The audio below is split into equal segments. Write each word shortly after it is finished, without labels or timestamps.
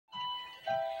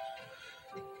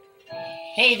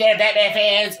Hey there, Batman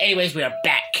fans! Anyways, we are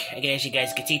back. Again, as you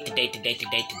guys can see, today,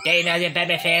 now then,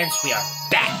 Batman fans, we are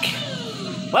back.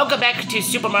 Welcome back to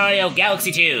Super Mario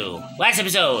Galaxy 2. Last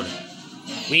episode,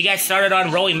 we got started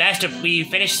on we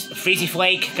finished Freezy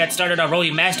Flake, got started on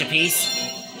Rolling Masterpiece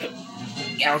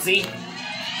Galaxy,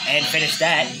 and finished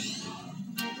that.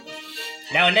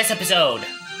 Now in this episode,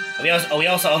 we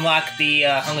also unlocked the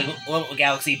Hungry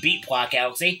Galaxy Beat Block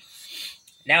Galaxy.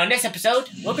 Now in this episode,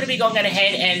 we're going to be going on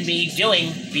ahead and be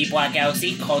doing Beat Block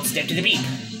Galaxy called Step to the Beep.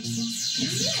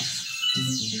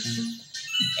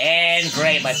 And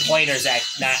great, my pointer's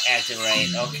not acting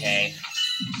right. Okay.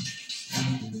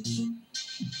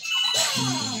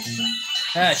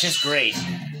 Just great.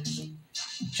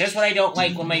 Just what I don't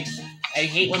like when I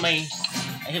hate when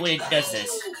it does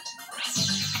this.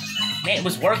 Man, it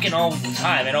was working all the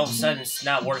time, and all of a sudden it's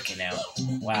not working now.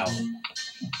 Wow.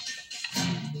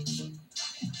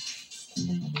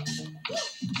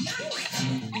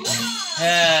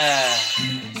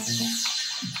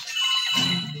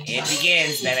 It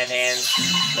begins, Batman fans.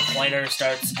 The pointer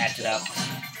starts acting up.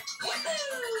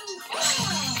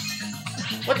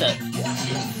 What the?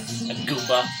 A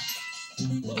Goomba.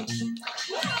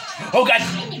 Oh god!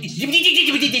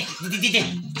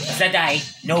 Does that die?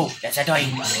 No, that's not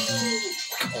dying.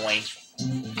 Coin.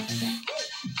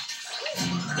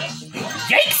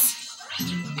 Yikes!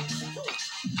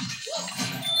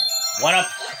 One up.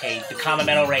 Okay, the common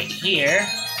medal right here.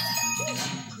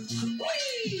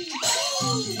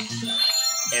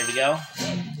 There we go.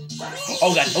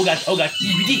 Oh god, oh god, oh god.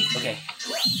 Okay.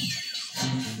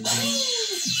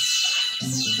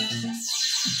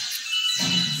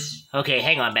 Okay,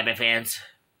 hang on, Batman fans.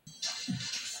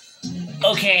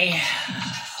 Okay.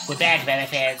 We're back, Batman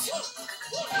fans.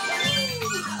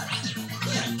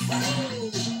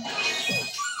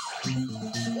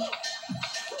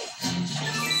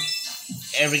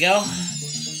 There we go.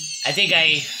 I think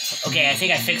I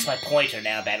fixed my pointer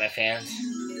now, Batman fans.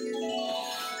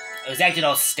 It was acting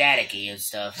all staticky and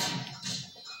stuff.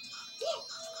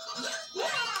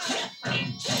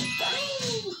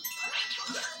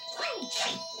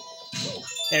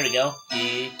 There we go.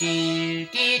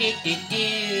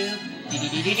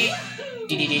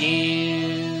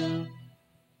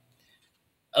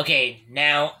 Okay,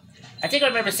 now, I think I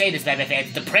remember saying this, Batman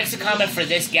fans. The Praxis comment for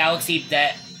this galaxy,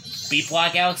 that Beat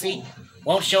Block Galaxy,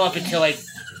 won't show up until like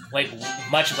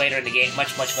much later in the game,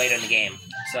 much later in the game.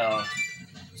 So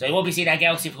you won't be seeing that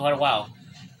galaxy for quite a while.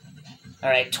 All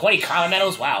right, 20 common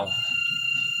medals. Wow.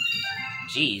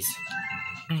 Jeez.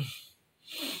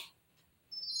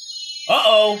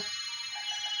 Uh-oh.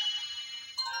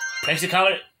 Praxis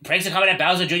comment at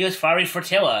Bowser Jr.'s Fiery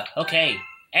Flotilla. Okay.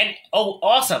 And oh,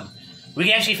 awesome. We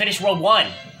can actually finish World 1.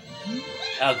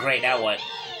 Oh, great. Now what?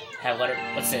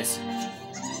 What's this?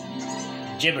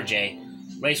 Jibberjay.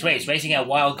 Racing at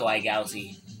Wild Glide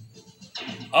Galaxy.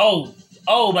 Oh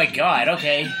my god,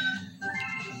 okay.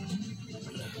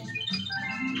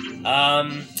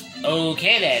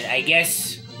 Okay then, I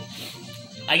guess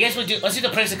let's do the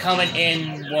Praxis comment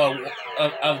in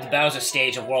of the Bowser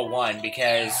stage of World 1,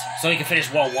 so we can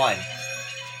finish World 1.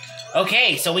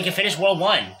 Okay, so we can finish World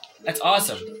 1. That's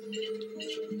awesome.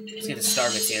 Let's get the star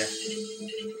bits here.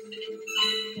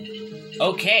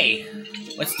 Okay,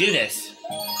 let's do this.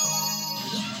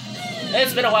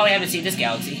 It's been a while we haven't seen this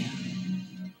galaxy.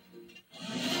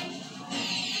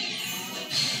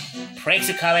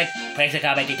 Praxis Comet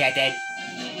detected.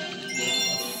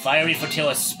 Fiery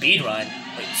Flotilla speedrun.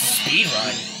 Wait,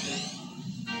 speedrun?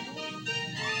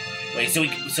 Wait, so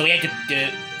we have to do?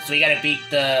 So we gotta beat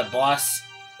the boss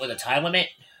with a time limit?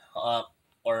 Or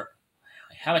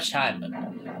how much time?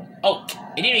 Oh, it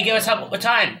didn't even give us what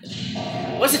time.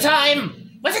 What's the time?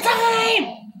 What's the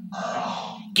time?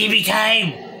 Give me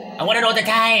time. I want to know the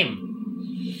time.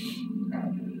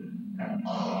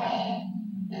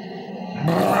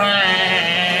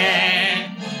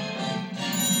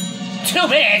 2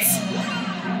 minutes?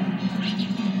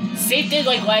 Same thing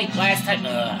like last time.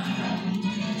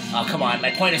 Oh, come on.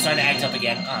 My pointer's starting to act up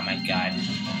again. Oh, my God.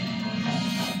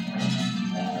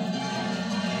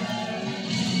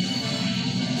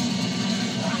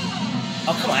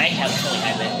 Oh, come on. I totally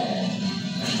have it.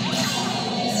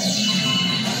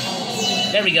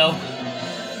 There we go.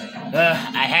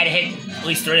 I had to hit at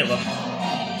least 3 of them.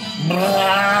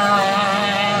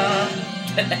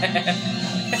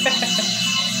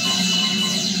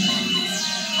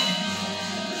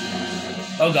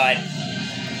 Oh god.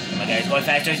 Oh my god, he's going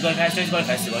faster, he's going faster, he's going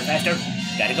faster, he's going faster.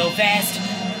 Gotta go fast.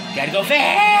 Gotta go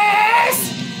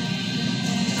fast!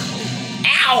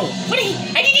 Ow! What did he?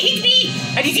 How did he hit me?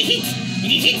 How did he hit?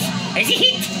 Did he hit? Has he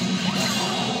hit?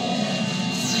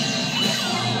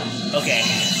 Okay.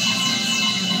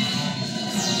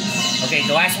 Okay,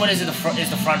 the last one is the front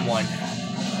one.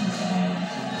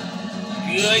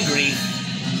 Good grief.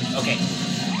 Okay.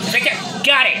 It's right there.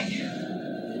 Got it!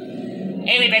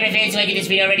 Anyway, baby fans, if you like this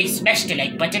video already, smash the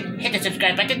like button, hit the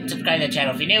subscribe button, subscribe to the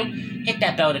channel if you're new, hit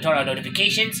that bell to turn on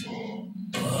notifications,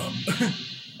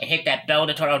 and hit that bell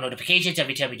to turn on notifications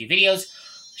every time we do videos.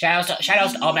 Shout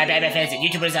outs to all my Batman fans and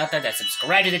YouTubers out there that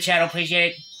subscribe to the channel,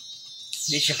 appreciate it.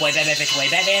 This is your boy Batman Fitch Away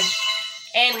Batman.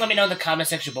 And let me know in the comment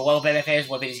section below, Batman fans,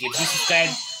 what videos games you subscribe,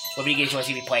 what video games you want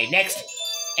to see me play next.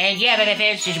 And yeah, Batman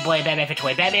fans, this is your boy Batman Fitch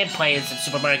Away Batman playing some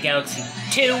Super Mario Galaxy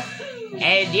 2.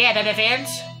 And yeah, Batman fans.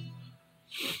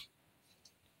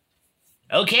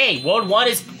 Okay, World 1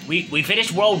 is... We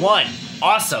finished World 1.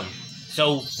 Awesome.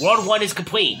 So, World 1 is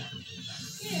complete.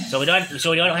 So we don't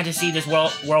have to see this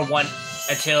World 1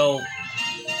 until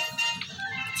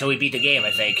we beat the game,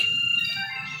 I think.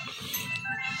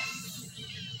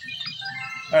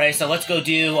 Alright, so let's go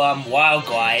do Wild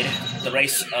Glide. The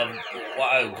race of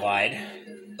Wild Glide.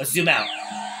 Let's zoom out.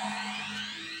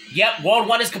 Yep, World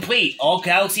 1 is complete. All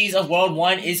galaxies of World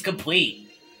 1 is complete.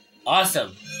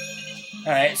 Awesome.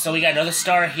 Alright, so we got another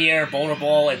star here, Boulder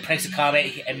Bowl and Prince of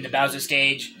Comet and the Bowser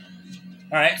stage.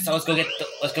 Alright, so let's go get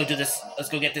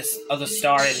this other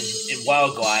star in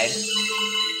Wild Glide.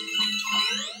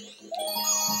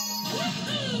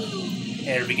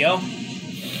 There we go.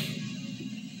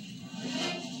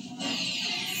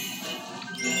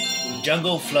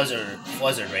 Jungle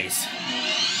Fluzzard race.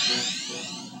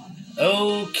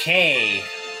 Okay.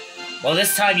 Well,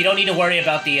 this time you don't need to worry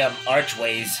about the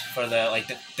archways for the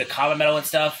comet medal and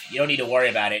stuff. You don't need to worry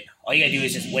about it. All you gotta do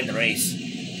is just win the race.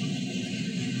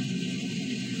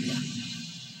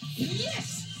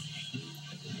 Yes.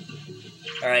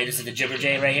 All right, this is the Jibber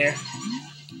Jay right here.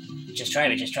 Just try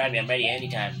me. I'm ready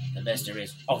anytime. The best there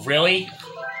is. Oh, really?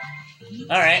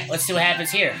 All right, let's see what happens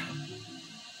here.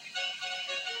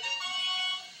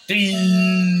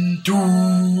 3,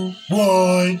 2,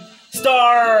 1,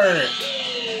 start!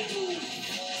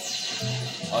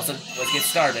 Also, let's get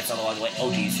star bits along the way. Oh,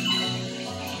 geez.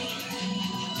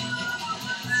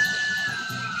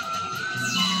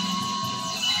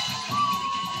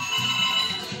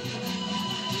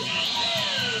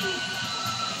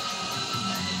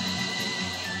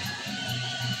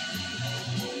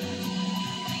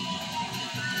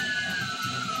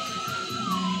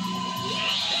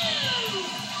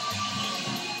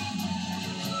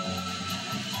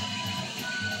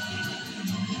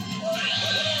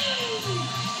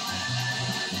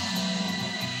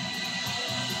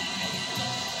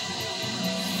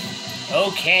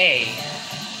 Okay.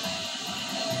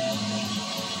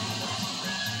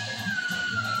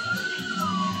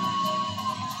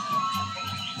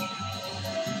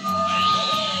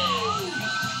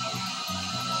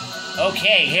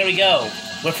 Okay, here we go.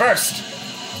 We're first.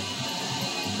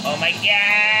 Oh my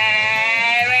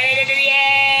god! Right into the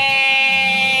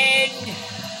end!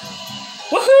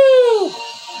 Woohoo!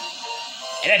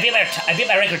 And I beat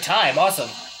my record time. Awesome.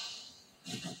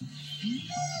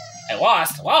 I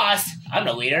lost. I'm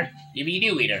the leader. You be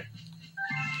new leader.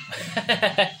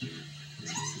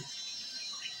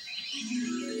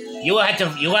 You will have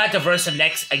to verse him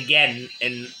next again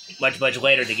in much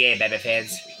later in the game, Batman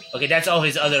fans. Okay, that's all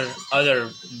his other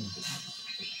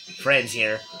friends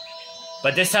here.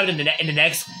 But this time in the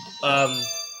next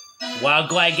Wild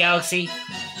Glide Galaxy,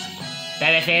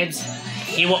 Batman fans,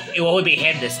 it will only be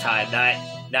him this time,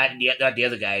 not the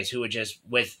other guys who were just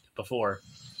with before.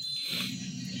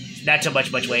 Not so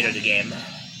much later in the game.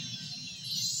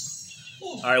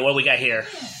 Alright, what do we got here?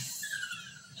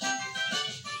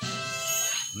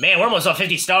 Man, we're almost on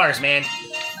 50 stars, man.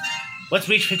 Let's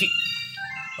reach 50...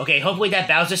 Okay, hopefully that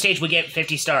Bowser stage will get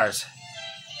 50 stars.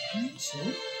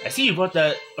 I see you brought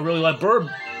a really light bird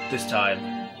this time.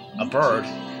 A bird?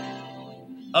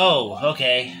 Oh,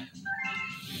 okay.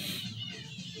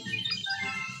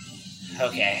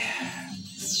 Okay.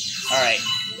 Alright.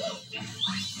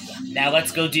 Now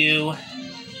let's go do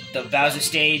the Bowser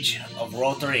stage of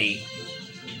World 3.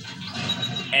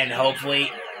 And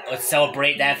hopefully, let's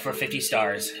celebrate that for 50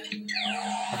 stars.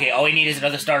 Okay, all we need is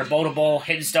another star to Boulder Bowl,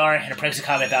 Hidden Star, and a Prince of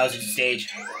Comet Bowser stage.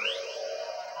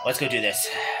 Let's go do this.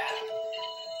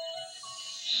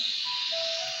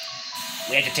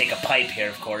 We have to take a pipe here,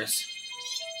 of course.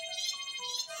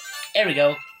 There we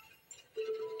go.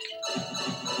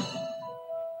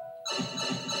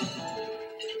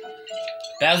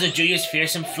 Bowser Jr.'s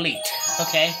Fearsome Fleet.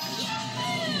 Okay.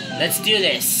 Let's do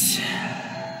this.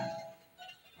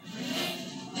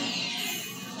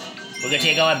 We're gonna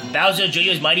take on Bowser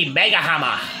Jr.'s mighty Mega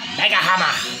Hammer. Mega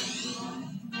Hammer.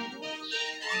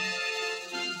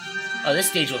 Oh, this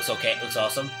stage looks okay. Looks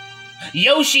awesome.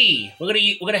 Yoshi! We're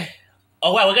gonna...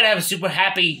 Oh, wow, we're gonna have a super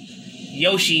happy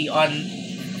Yoshi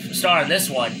star on this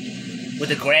one. With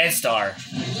the Grand Star.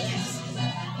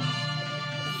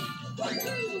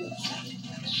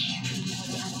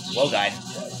 Whoa, God.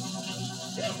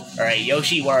 Alright,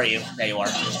 Yoshi, where are you? There you are.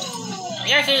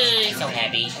 Yoshi! So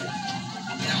happy.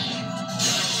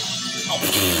 Oh.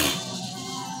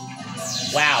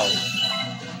 Wow.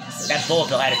 That bullet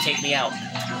bill had to take me out.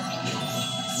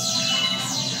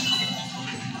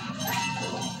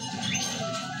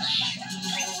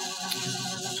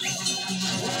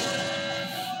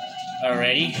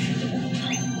 Alrighty.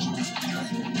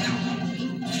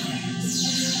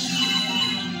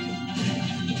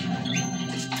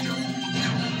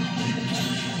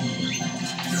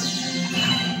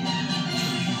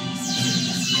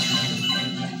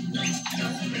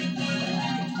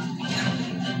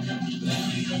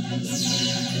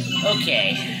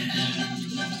 Okay.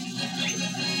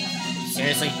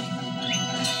 Seriously?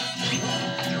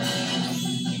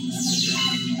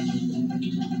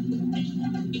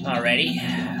 Alrighty.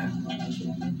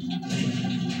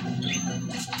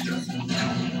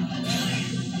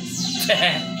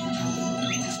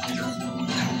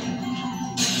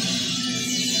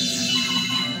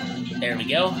 There we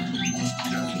go.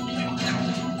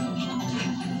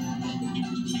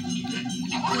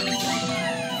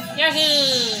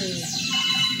 Yahoo!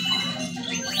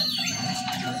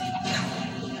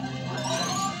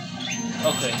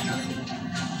 Okay.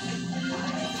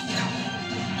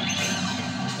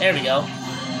 There we go.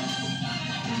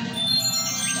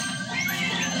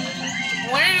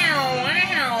 Wow,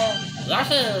 wow.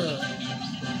 Yahoo!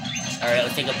 Alright,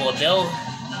 let's take a bullet bill.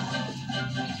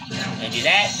 And do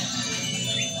that.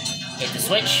 Hit the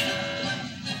switch.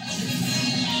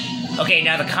 Okay,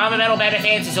 now the Comet Medal, Batman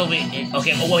fans, is over.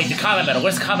 Okay, oh wait, the Comet Medal.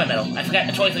 Where's the Comet Medal? I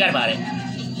totally forgot about it.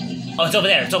 Oh, it's over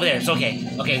there. It's over there. It's okay.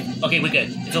 Okay, we're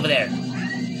good. It's over there.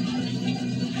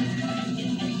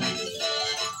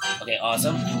 Okay,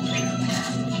 awesome.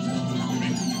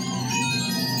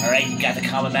 Alright, got the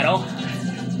Comet Medal.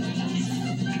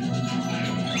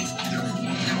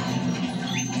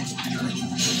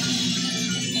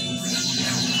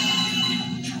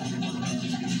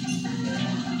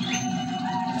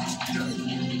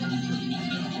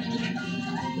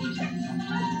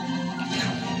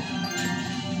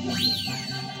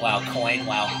 Wow, coin,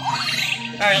 wow.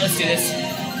 Alright, let's do this.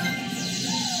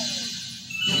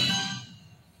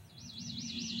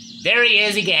 There he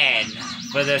is again,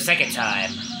 for the second time.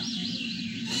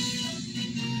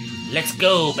 Let's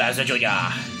go, Bowser Jr.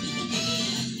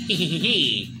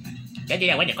 Hee. Don't do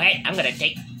that when you quit. I'm gonna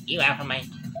take you out from my...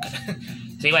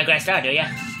 So you want Grand Star, do ya?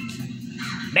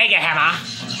 Mega Hammer!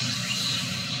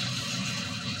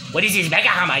 What is this Mega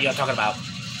Hammer you're talking about?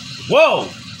 Whoa!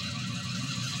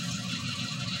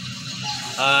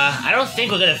 I don't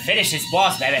think we're gonna finish this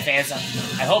boss, Batman fans.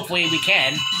 Hopefully we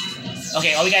can.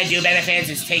 Okay, all we gotta do, Batman fans,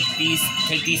 is take these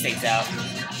things out.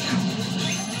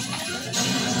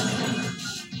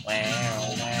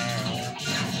 Wow, wow.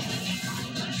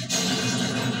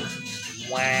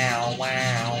 Wow,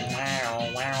 wow, wow,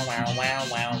 wow, wow, wow,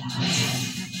 wow.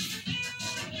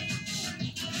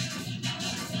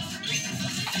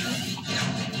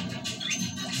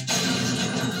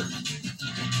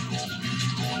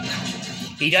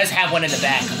 He does have one in the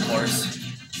back, of course.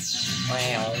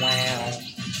 Wow, wow.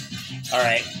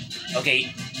 Alright.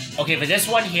 Okay, for this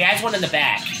one, he has one in the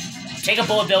back. Take a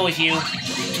bullet bill with you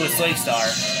to a Sling Star.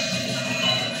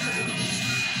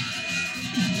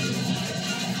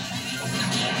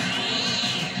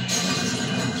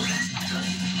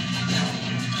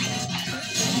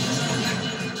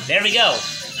 There we go.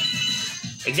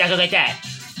 Exactly like that.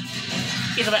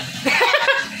 He's about...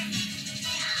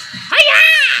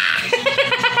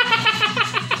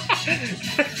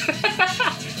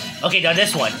 Okay, now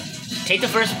this one. Take the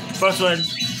first one,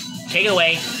 take it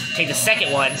away, take the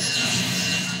second one.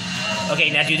 Okay,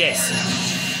 now do this.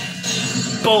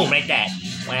 Boom, like that.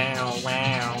 Wow,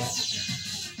 wow.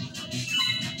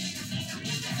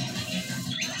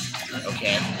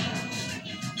 Okay.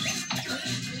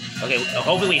 Okay,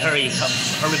 hopefully we hurry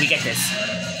we get this.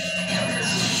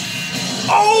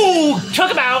 Oh!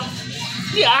 Took him out!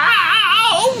 Yeah!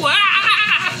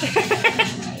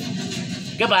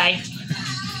 Goodbye.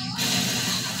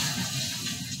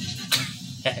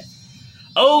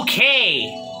 Okay.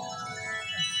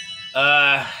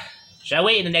 Should I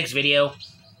wait in the next video?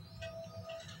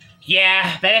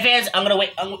 Yeah, Batman fans, I'm gonna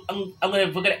wait. I'm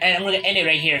gonna end it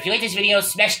right here. If you like this video,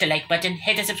 smash the like button,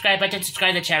 hit the subscribe button,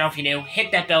 subscribe to the channel if you're new,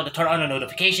 hit that bell to turn on the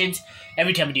notifications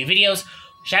every time we do videos.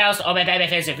 Shout outs to all my Batman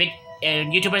fans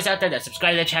and YouTubers out there that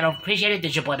subscribe to the channel. Appreciate it.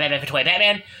 This is your boy Batman for Toy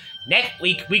Batman. Next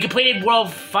week, we completed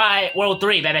World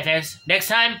 3, Batman fans. Next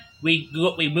time, we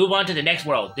move on to the next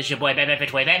world. This is your boy Batman for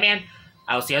Toy Batman.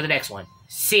 I will see you on the next one.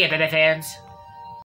 See ya, Batman fans.